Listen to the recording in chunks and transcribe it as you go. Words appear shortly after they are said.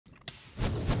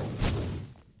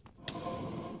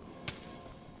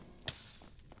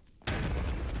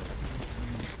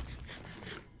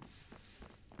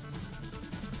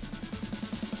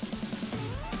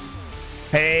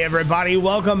Hey everybody,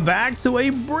 welcome back to a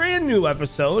brand new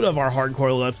episode of our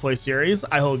hardcore let's play series.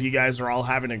 I hope you guys are all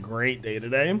having a great day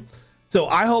today. So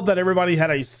I hope that everybody had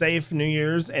a safe New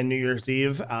Year's and New Year's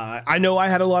Eve. I know I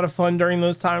had a lot of fun during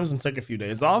those times and took a few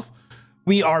days off.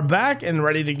 We are back and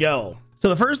ready to go. So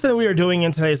the first thing we are doing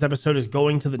in today's episode is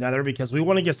going to the Nether because we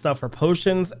want to get stuff for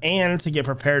potions and to get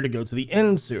prepared to go to the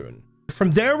end soon.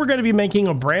 From there, we're going to be making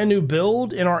a brand new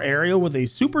build in our area with a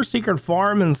super secret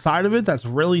farm inside of it that's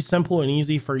really simple and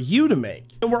easy for you to make.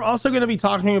 And we're also going to be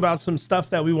talking about some stuff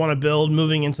that we want to build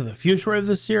moving into the future of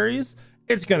this series.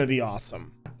 It's going to be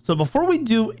awesome. So before we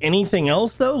do anything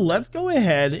else though, let's go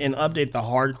ahead and update the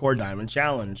hardcore diamond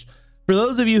challenge. For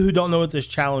those of you who don't know what this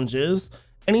challenge is,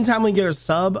 anytime we get a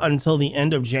sub until the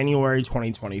end of January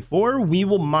 2024, we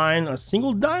will mine a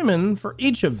single diamond for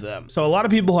each of them. So a lot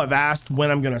of people have asked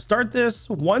when I'm going to start this.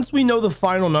 Once we know the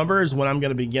final number is when I'm going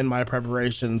to begin my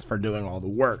preparations for doing all the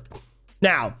work.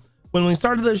 Now, when we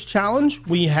started this challenge,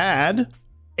 we had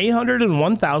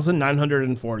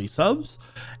 801,940 subs,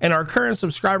 and our current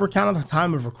subscriber count at the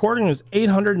time of recording is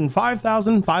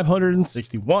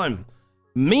 805,561.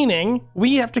 Meaning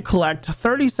we have to collect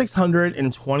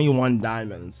 3,621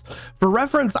 diamonds. For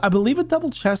reference, I believe a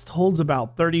double chest holds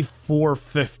about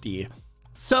 3,450.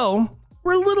 So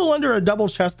we're a little under a double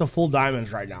chest of full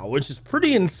diamonds right now, which is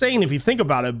pretty insane if you think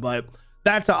about it, but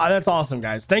that's awesome,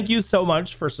 guys. Thank you so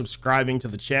much for subscribing to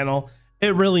the channel.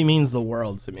 It really means the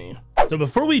world to me. So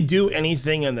before we do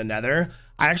anything in the Nether,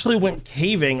 I actually went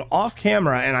caving off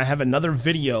camera and I have another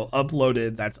video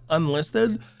uploaded that's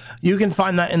unlisted. You can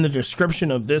find that in the description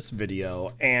of this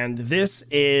video. And this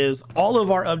is all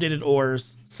of our updated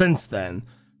ores since then.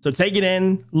 So take it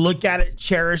in, look at it,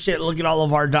 cherish it, look at all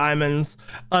of our diamonds.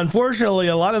 Unfortunately,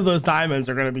 a lot of those diamonds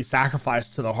are going to be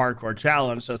sacrificed to the hardcore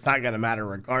challenge, so it's not going to matter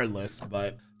regardless.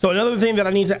 But so another thing that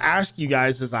I need to ask you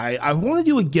guys is I want to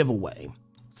do a giveaway.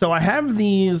 So I have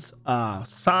these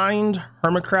signed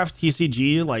Hermitcraft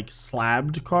TCG like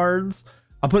slabbed cards.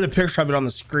 I'll put a picture of it on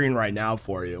the screen right now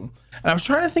for you. And I was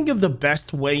trying to think of the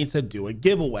best way to do a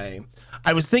giveaway.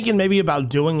 I was thinking maybe about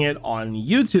doing it on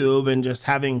YouTube and just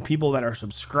having people that are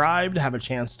subscribed have a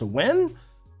chance to win.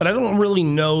 But I don't really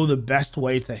know the best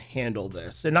way to handle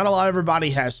this. And not a lot of everybody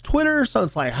has Twitter. So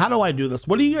it's like, how do I do this?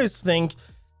 What do you guys think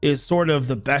is sort of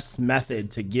the best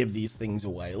method to give these things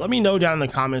away? Let me know down in the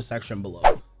comment section below.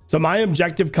 So my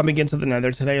objective coming into the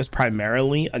Nether today is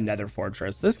primarily a Nether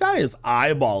fortress. This guy is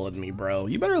eyeballing me, bro.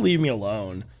 You better leave me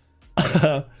alone.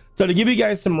 So to give you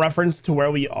guys some reference to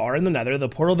where we are in the Nether, the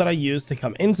portal that I used to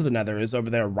come into the Nether is over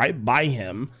there right by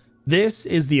him. This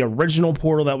is the original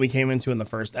portal that we came into in the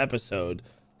first episode.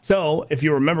 So if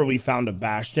you remember, we found a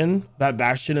bastion. That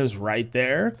bastion is right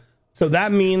there. So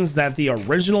that means that the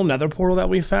original Nether portal that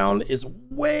we found is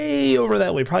way over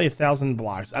that way, probably 1,000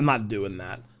 blocks. I'm not doing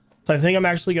that. So I think I'm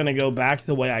actually going to go back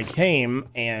the way I came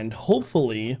and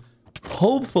hopefully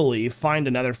find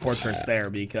another fortress there,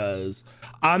 because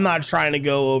I'm not trying to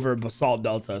go over basalt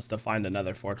deltas to find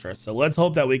another fortress. So let's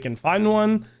hope that we can find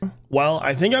one. Well,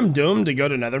 I think I'm doomed to go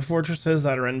to Nether fortresses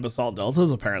that are in basalt deltas.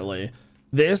 Apparently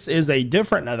this is a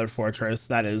different Nether fortress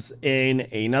that is in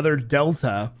another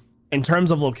delta in terms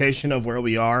of location of where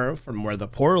we are from where the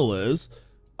portal is,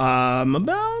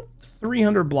 about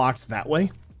 300 blocks that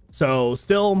way. So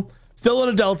still in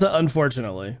a delta,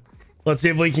 unfortunately. Let's see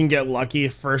if we can get lucky.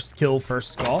 First kill,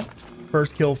 first skull.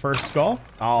 First kill, first skull.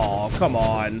 Oh, come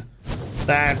on.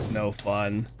 That's no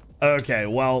fun. Okay,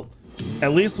 well,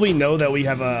 at least we know that we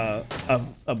have a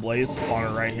blaze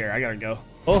spawner right here. I gotta go.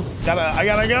 Oh, I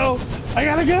gotta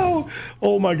go.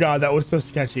 Oh my God, that was so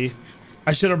sketchy.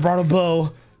 I should have brought a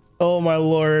bow. Oh my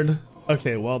Lord.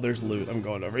 Okay, well, there's loot. I'm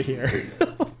going over here.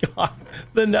 Oh God,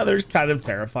 the Nether's kind of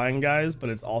terrifying, guys, but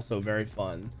it's also very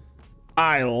fun.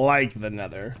 I like the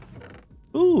Nether.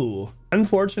 Ooh,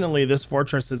 unfortunately, this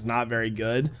fortress is not very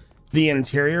good. The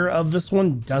interior of this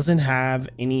one doesn't have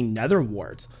any nether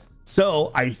wart.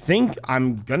 So I think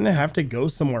I'm gonna have to go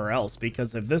somewhere else,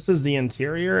 because if this is the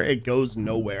interior, it goes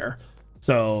nowhere.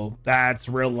 So that's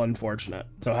real unfortunate.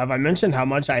 So have I mentioned how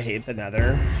much I hate the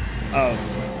Nether? Oh.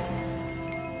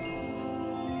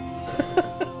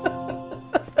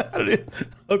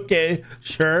 Okay,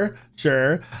 sure.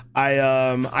 I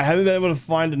haven't been able to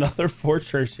find another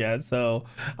fortress yet, so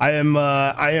I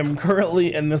am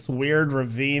currently in this weird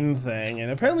ravine thing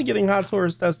and apparently getting hot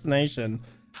tourist destination.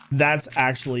 That's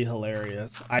actually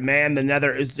hilarious. Man, the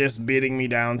Nether is just beating me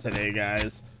down today,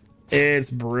 guys. It's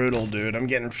brutal, dude. I'm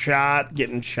getting shot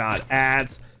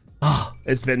at. Oh,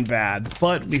 it's been bad,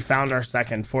 but we found our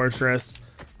second fortress.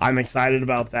 I'm excited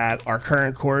about that. Our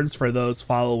current chords, for those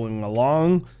following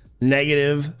along,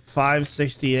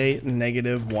 -568 and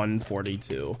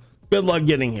 -142. good luck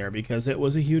getting here because it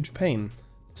was a huge pain.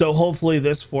 So hopefully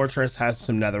this fortress has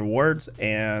some nether warts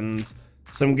and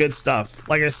some good stuff.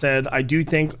 Like I said, I do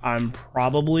think I'm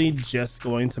probably just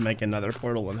going to make another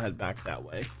portal and head back that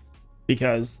way,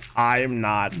 because I'm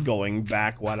not going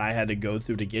back what I had to go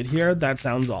through to get here. That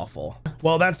sounds awful.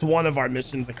 Well, that's one of our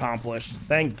missions accomplished.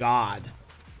 Thank God.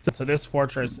 So this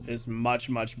fortress is much,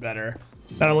 much better.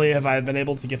 Not only have I been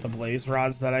able to get the blaze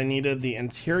rods that I needed, the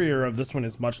interior of this one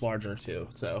is much larger too.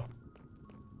 So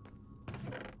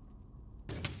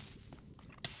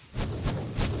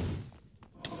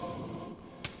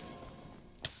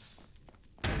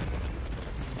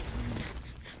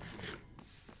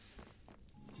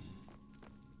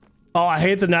oh, I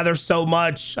hate the nether so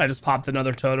much. I just popped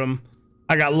another totem.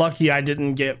 I got lucky I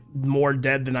didn't get more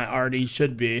dead than I already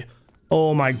should be.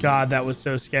 Oh my God, that was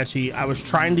so sketchy. I was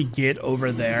trying to get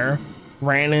over there,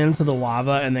 ran into the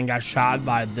lava, and then got shot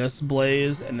by this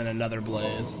blaze and then another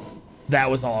blaze.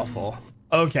 That was awful.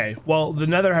 Okay, well, the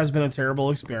nether has been a terrible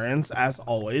experience, as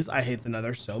always. I hate the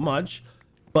nether so much.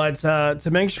 But to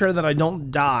make sure that I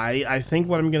don't die, I think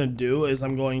what I'm going to do is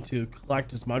I'm going to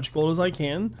collect as much gold as I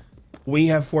can. We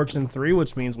have fortune 3,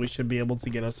 which means we should be able to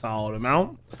get a solid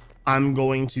amount. I'm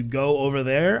going to go over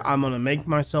there. I'm going to make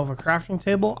myself a crafting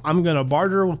table. I'm going to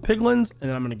barter with piglins, and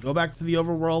then I'm going to go back to the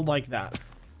overworld like that,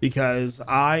 because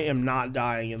I am not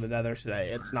dying in the nether today.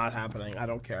 It's not happening. I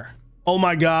don't care. Oh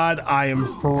my God, I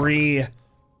am free.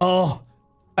 Oh,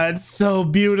 that's so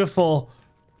beautiful.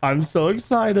 I'm so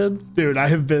excited. Dude, I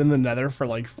have been in the nether for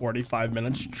like 45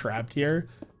 minutes trapped here,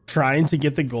 trying to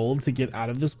get the gold to get out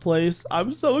of this place.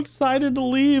 I'm so excited to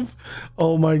leave.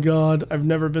 Oh my God, I've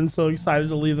never been so excited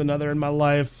to leave the nether in my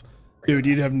life. Dude,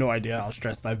 you have no idea how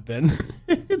stressed I've been.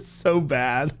 It's so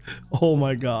bad. Oh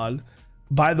my God.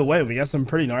 By the way, we got some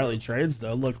pretty gnarly trades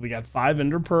though. Look, we got 5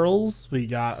 ender pearls, we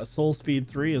got a soul speed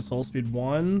 3, a soul speed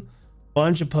 1,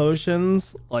 bunch of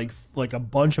potions, like a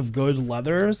bunch of good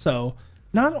leather. So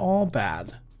not all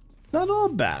bad. Not all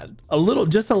bad. A little,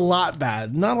 just a lot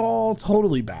bad. Not all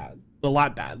totally bad. A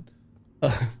lot bad.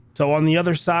 So on the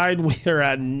other side, we are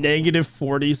at negative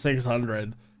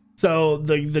 4,600. So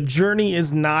the journey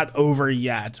is not over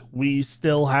yet. We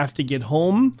still have to get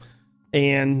home,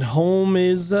 and home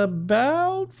is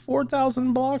about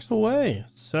 4,000 blocks away.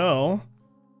 So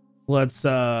let's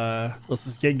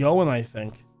just get going, I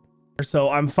think. So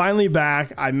I'm finally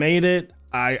back. I made it.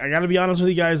 I gotta be honest with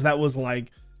you guys, that was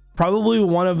like probably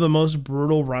one of the most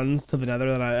brutal runs to the nether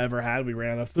that I ever had. We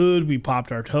ran out of food, we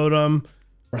popped our totem,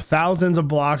 we're thousands of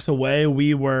blocks away.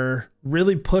 We were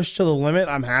really pushed to the limit.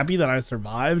 I'm happy that I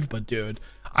survived, but dude,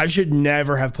 I should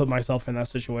never have put myself in that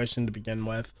situation to begin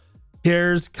with.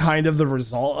 Here's kind of the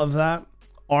result of that.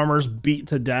 Armor's beat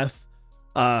to death.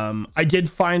 I did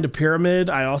find a pyramid.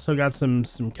 I also got some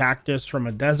cactus from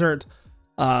a desert.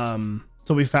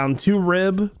 So we found 2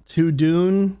 rib, 2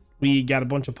 dune. We got a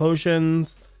bunch of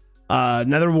potions,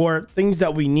 nether wart, things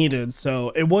that we needed.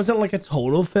 So it wasn't like a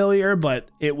total failure, but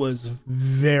it was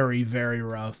very, very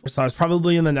rough. So I was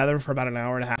probably in the nether for about an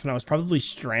hour and a half, and I was probably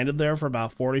stranded there for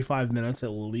about 45 minutes at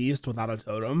least without a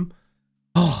totem.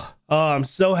 Oh, I'm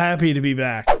so happy to be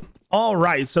back. All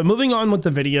right, so moving on with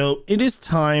the video, it is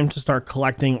time to start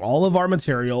collecting all of our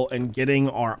material and getting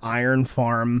our iron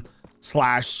farm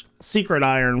 / secret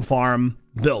iron farm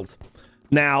built.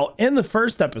 Now, in the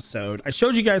first episode, I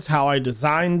showed you guys how I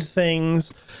designed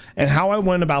things and how I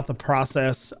went about the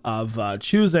process of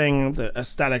choosing the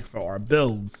aesthetic for our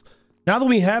builds. Now that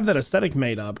we have that aesthetic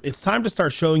made up, it's time to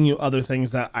start showing you other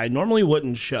things that I normally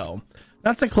wouldn't show.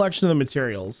 That's the collection of the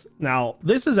materials. Now,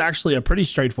 this is actually a pretty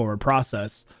straightforward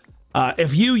process.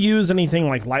 If you use anything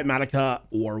like Litematica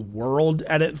or World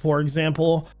Edit, for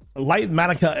example,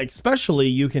 Litematica especially,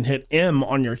 you can hit M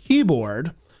on your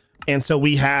keyboard. And so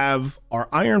we have our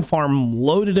iron farm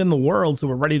loaded in the world, so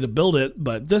we're ready to build it.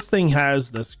 But this thing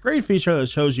has this great feature that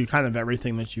shows you kind of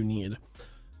everything that you need.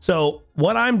 So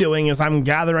what I'm doing is I'm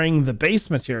gathering the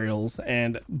base materials,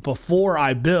 and before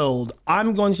I build,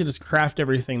 I'm going to just craft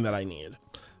everything that I need.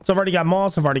 So I've already got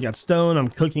moss, I've already got stone, I'm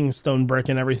cooking stone brick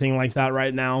and everything like that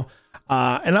right now.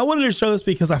 And I wanted to show this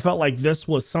because I felt like this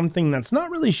was something that's not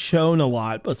really shown a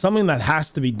lot, but something that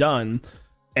has to be done.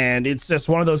 And it's just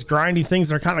one of those grindy things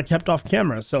that are kind of kept off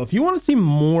camera. So if you want to see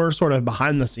more sort of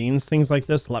behind the scenes things like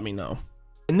this, let me know.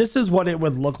 And this is what it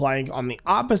would look like on the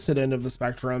opposite end of the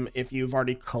spectrum if you've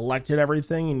already collected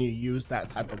everything and you use that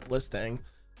type of listing.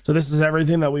 So this is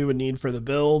everything that we would need for the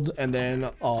build, and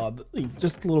then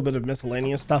just a little bit of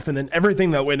miscellaneous stuff, and then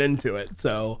everything that went into it.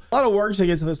 So a lot of work to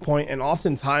get to this point, and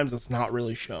oftentimes it's not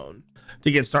really shown.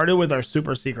 to get started with our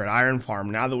super secret iron farm,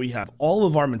 now that we have all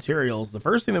of our materials, the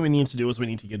first thing that we need to do is we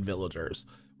need to get villagers.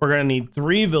 We're going to need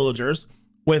 3 villagers.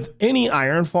 With any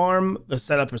iron farm, the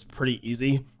setup is pretty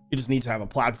easy. You just need to have a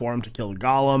platform to kill a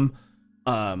golem,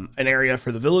 an area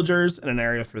for the villagers, and an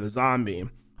area for the zombie.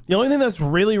 The only thing that's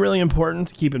really important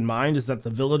to keep in mind is that the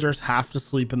villagers have to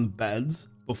sleep in beds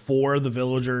before the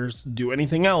villagers do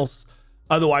anything else.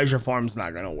 Otherwise, your farm's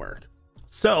not going to work.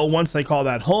 So once they call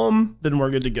that home, then we're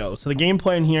good to go. So the game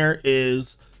plan here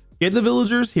is get the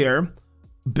villagers here,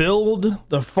 build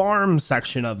the farm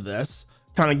section of this,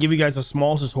 kind of give you guys a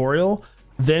small tutorial.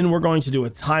 Then we're going to do a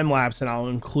time lapse, and I'll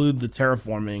include the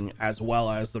terraforming as well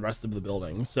as the rest of the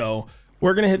building. So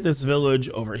we're going to hit this village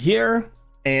over here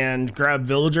and grab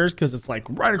villagers because it's like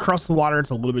right across the water. It's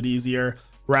a little bit easier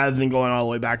rather than going all the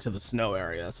way back to the snow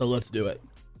area. So let's do it.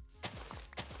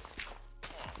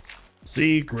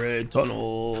 Secret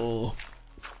tunnel.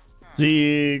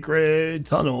 Secret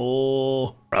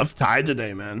tunnel. Rough tide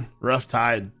today, man. Rough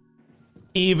tide.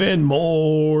 Even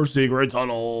more secret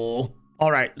tunnel.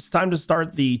 All right, it's time to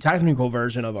start the technical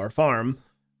version of our farm.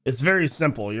 It's very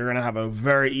simple. You're going to have a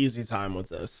very easy time with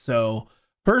this. So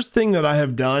first thing that I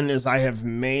have done is I have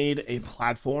made a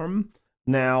platform.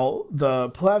 Now, the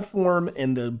platform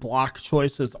and the block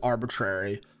choice is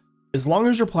arbitrary. As long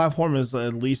as your platform is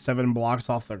at least 7 blocks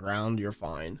off the ground, you're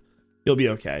fine. You'll be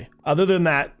okay. Other than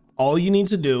that, all you need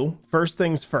to do, first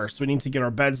things first, we need to get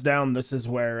our beds down. This is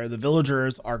where the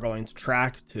villagers are going to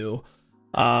track to.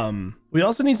 We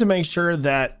also need to make sure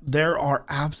that there are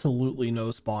absolutely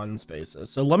no spawn spaces.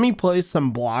 So let me place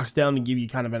some blocks down to give you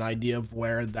kind of an idea of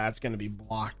where that's going to be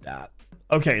blocked at.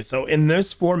 Okay, so in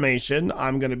this formation,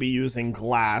 I'm going to be using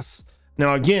glass.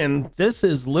 Now, again, this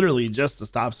is literally just to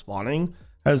stop spawning,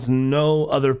 has no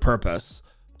other purpose.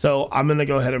 So I'm going to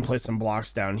go ahead and place some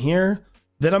blocks down here.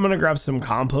 Then I'm going to grab some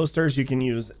composters. You can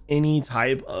use any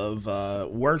type of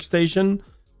workstation.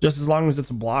 Just as long as it's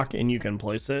a block and you can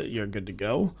place it, you're good to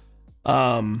go.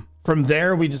 From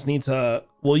there, we just need to,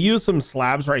 we'll use some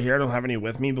slabs right here. I don't have any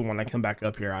with me, but when I come back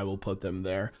up here, I will put them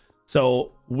there.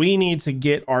 So we need to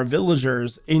get our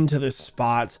villagers into this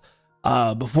spot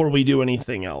before we do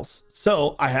anything else.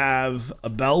 So I have a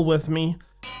bell with me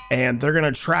and they're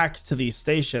going to track to these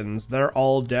stations. They're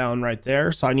all down right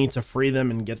there. So I need to free them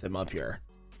and get them up here.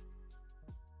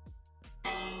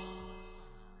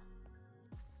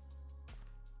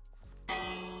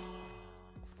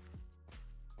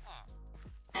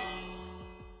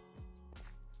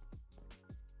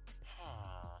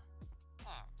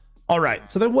 All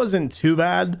right, so that wasn't too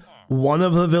bad. One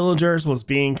of the villagers was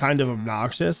being kind of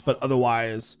obnoxious, but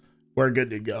otherwise we're good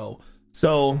to go.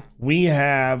 So we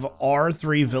have our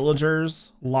 3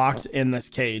 villagers locked in this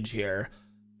cage here.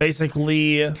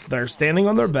 Basically, they're standing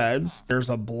on their beds. There's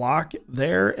a block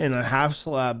there and a half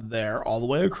slab there all the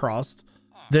way across.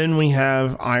 Then we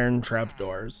have iron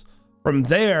trapdoors. From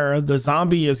there, the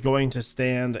zombie is going to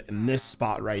stand in this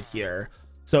spot right here.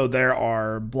 So there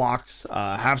are blocks,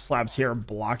 half slabs here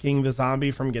blocking the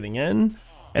zombie from getting in.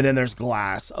 And then there's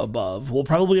glass above. We'll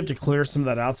probably have to clear some of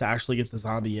that out to actually get the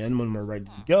zombie in when we're ready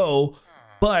to go.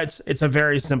 But it's a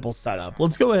very simple setup.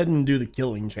 Let's go ahead and do the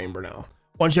killing chamber now.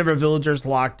 Once you have your villagers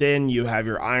locked in, you have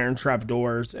your iron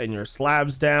trapdoors and your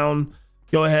slabs down.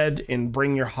 Go ahead and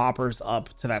bring your hoppers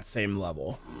up to that same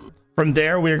level. From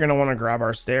there, we're going to want to grab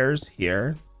our stairs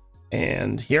here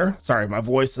and here. Sorry, my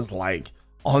voice is like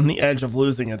on the edge of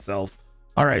losing itself.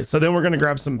 All right, so then we're going to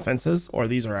grab some fences, or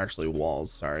these are actually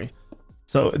walls, sorry.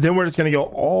 So then we're just going to go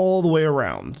all the way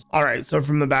around. All right, so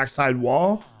from the backside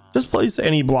wall, just place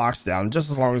any blocks down,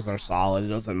 just as long as they're solid, it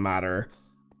doesn't matter.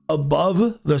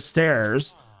 Above the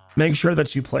stairs, make sure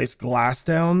that you place glass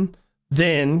down,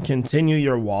 then continue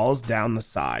your walls down the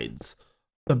sides.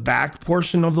 The back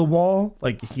portion of the wall,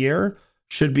 like here,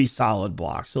 should be solid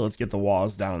blocks. So let's get the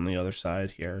walls down on the other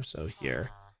side here. So here.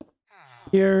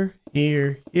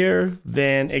 Here,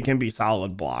 then it can be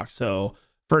solid block. So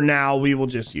for now, we will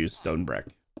just use stone brick,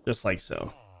 just like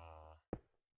so.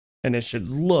 And it should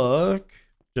look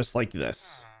just like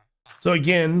this. So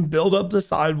again, build up the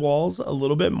side walls a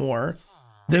little bit more.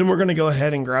 Then we're going to go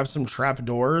ahead and grab some trap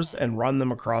doors and run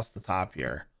them across the top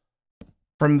here.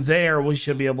 From there, we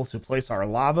should be able to place our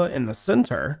lava in the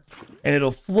center and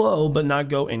it'll flow, but not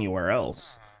go anywhere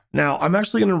else. Now, I'm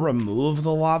actually going to remove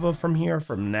the lava from here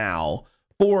for now,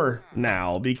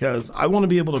 because I want to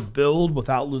be able to build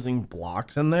without losing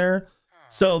blocks in there.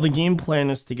 So the game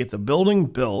plan is to get the building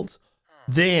built,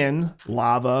 then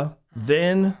lava,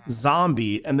 then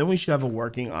zombie, and then we should have a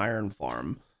working iron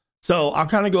farm. So I'll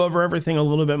kind of go over everything a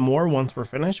little bit more once we're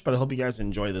finished, but I hope you guys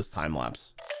enjoy this time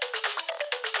lapse.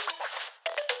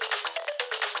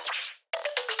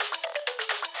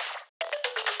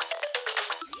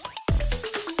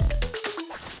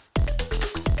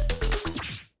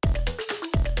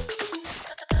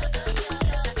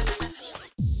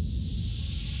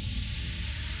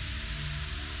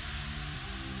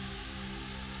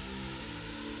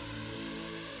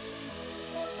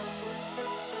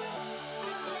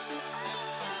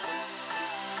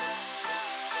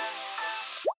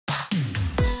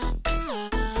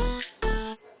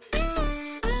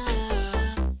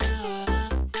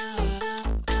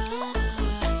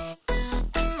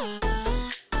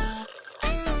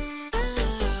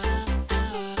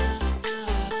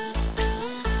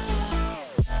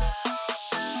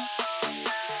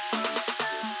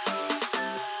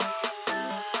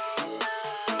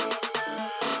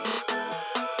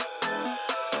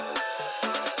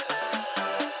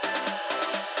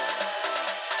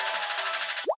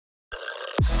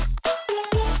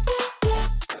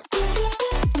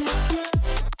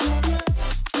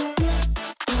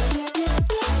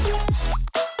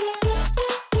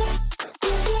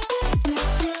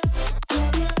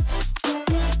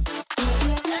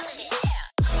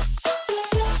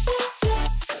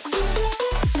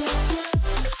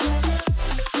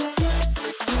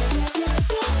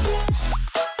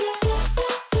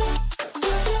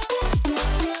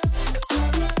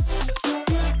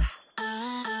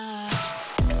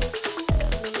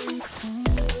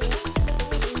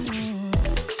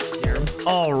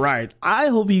 All right, I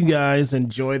hope you guys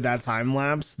enjoyed that time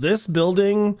lapse. This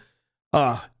building,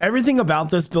 everything about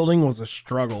this building was a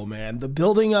struggle, man. The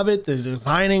building of it, the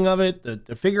designing of it,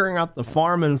 the figuring out the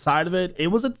farm inside of it, it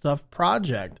was a tough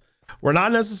project. We're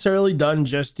not necessarily done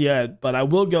just yet, but I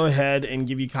will go ahead and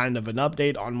give you kind of an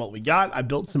update on what we got. I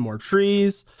built some more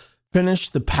trees,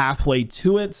 finished the pathway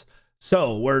to it.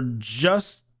 So we're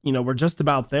just, we're just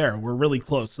about there. We're really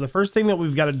close. So the first thing that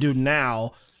we've got to do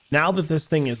now that this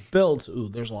thing is built, ooh,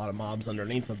 there's a lot of mobs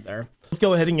underneath of there. Let's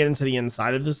go ahead and get into the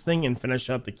inside of this thing and finish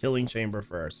up the killing chamber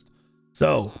first.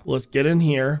 So let's get in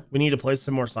here. We need to place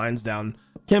some more signs down.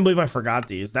 Can't believe I forgot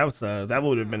these. That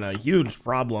would have been a huge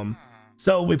problem.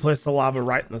 So we place the lava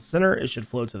right in the center. It should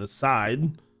flow to the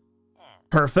side.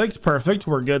 Perfect, perfect.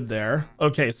 We're good there.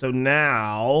 Okay, so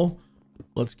now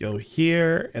let's go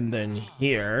here and then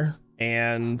here.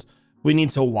 And we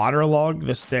need to waterlog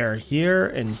the stair here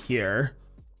and here.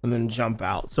 And then jump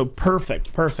out. So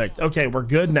perfect, perfect. Okay, we're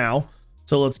good now.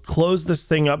 So let's close this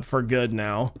thing up for good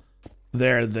now.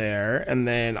 There. And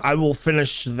then I will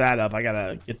finish that up. I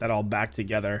gotta get that all back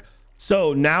together.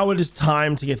 So now it is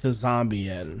time to get the zombie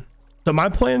in. So my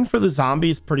plan for the zombie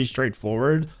is pretty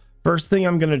straightforward. First thing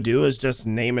I'm gonna do is just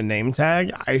name a name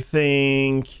tag. I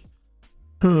think,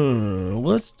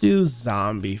 let's do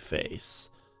zombie face.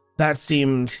 That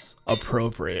seems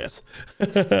appropriate.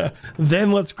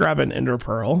 Then let's grab an ender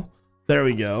pearl. There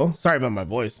we go. Sorry about my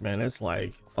voice, man. It's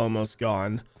like almost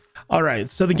gone. All right,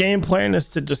 so the game plan is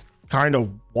to just kind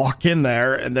of walk in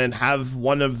there and then have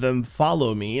one of them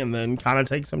follow me and then kind of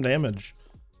take some damage.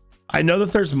 I know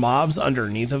that there's mobs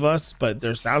underneath of us, but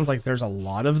there sounds like there's a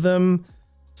lot of them.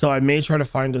 So I may try to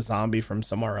find a zombie from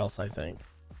somewhere else, I think.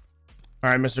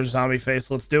 All right, Mr. Zombie Face,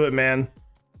 let's do it, man.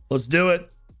 Let's do it.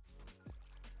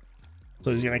 So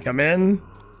he's gonna come in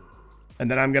and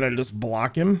then I'm gonna just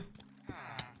block him.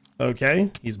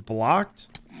 Okay, he's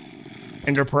blocked.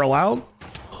 Ender pearl out.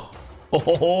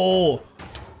 Oh,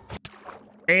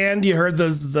 and you heard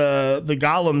the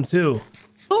golem too.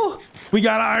 Oh, we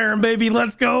got iron, baby.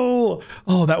 Let's go.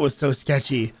 Oh, that was so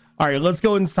sketchy. All right, let's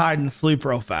go inside and sleep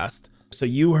real fast. So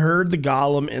you heard the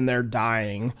golem in there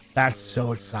dying. That's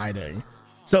so exciting.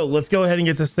 So let's go ahead and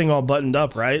get this thing all buttoned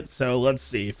up, right? So let's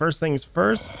see. First things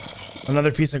first.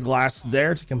 Another piece of glass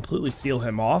there to completely seal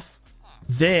him off.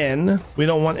 Then we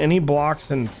don't want any blocks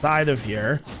inside of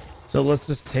here. So let's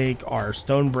just take our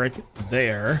stone brick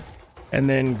there and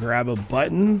then grab a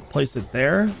button, place it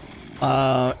there.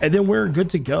 And then we're good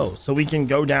to go. So we can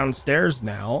go downstairs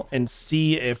now and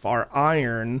see if our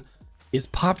iron is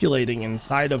populating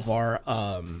inside of our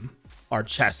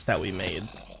chest that we made.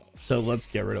 So let's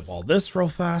get rid of all this real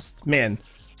fast, man.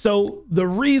 So the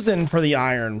reason for the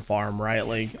iron farm, right?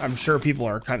 Like, I'm sure people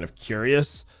are kind of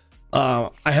curious. I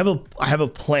have a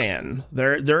plan.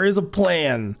 There is a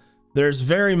plan. There's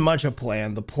very much a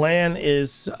plan. The plan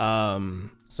is,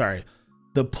 the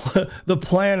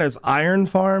plan is iron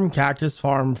farm, cactus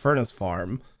farm, furnace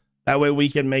farm. That way we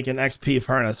can make an XP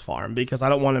furnace farm because I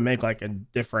don't want to make like a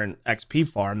different XP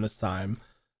farm this time.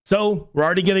 So we're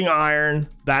already getting iron.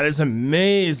 That is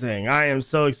amazing. I am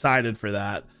so excited for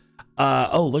that.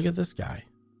 Oh, look at this guy,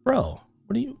 bro.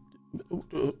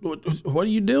 What are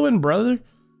you doing, brother?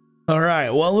 All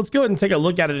right, well, let's go ahead and take a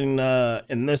look at it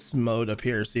in this mode up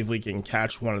here, see if we can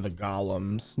catch one of the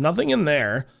golems. Nothing in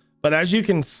there, but as you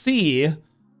can see,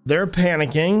 they're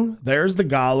panicking. There's the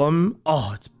golem.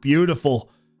 Oh, it's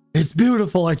beautiful. It's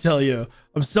beautiful, I tell you.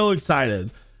 I'm so excited.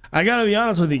 I gotta be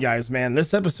honest with you guys, man.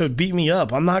 This episode beat me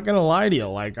up. I'm not gonna lie to you.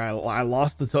 Like, I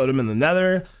lost the totem in the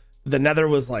nether. The nether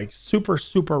was like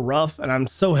super rough, and I'm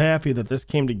so happy that this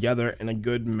came together in a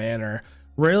good manner.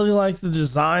 Really like the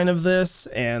design of this,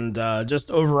 and just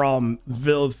overall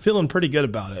feeling pretty good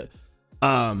about it.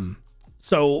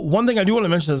 So one thing I do want to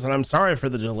mention is that I'm sorry for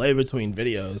the delay between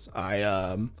videos.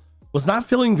 I was not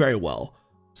feeling very well,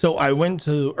 so I went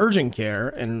to urgent care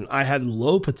and I had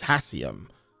low potassium,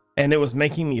 and it was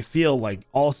making me feel like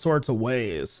all sorts of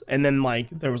ways. And then like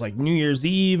there was like New Year's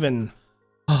Eve, and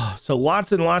so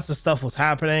lots and lots of stuff was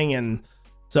happening, and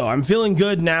so I'm feeling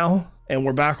good now and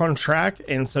we're back on track.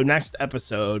 And so next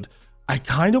episode, I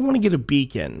kind of want to get a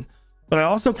beacon, but I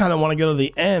also kind of want to go to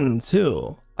the end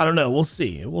too. I don't know. We'll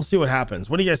see what happens.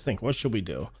 What do you guys think? What should we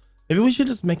do? Maybe we should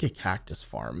just make a cactus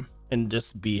farm and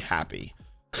just be happy.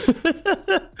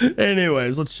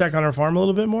 Anyways, let's check on our farm a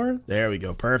little bit more. There we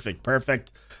go.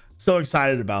 Perfect. So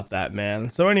excited about that, man.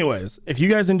 So anyways, if you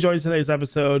guys enjoyed today's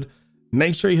episode,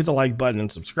 make sure you hit the like button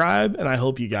and subscribe, and I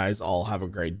hope you guys all have a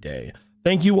great day.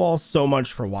 Thank you all so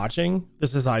much for watching.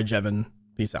 This is iJevin.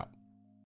 Peace out.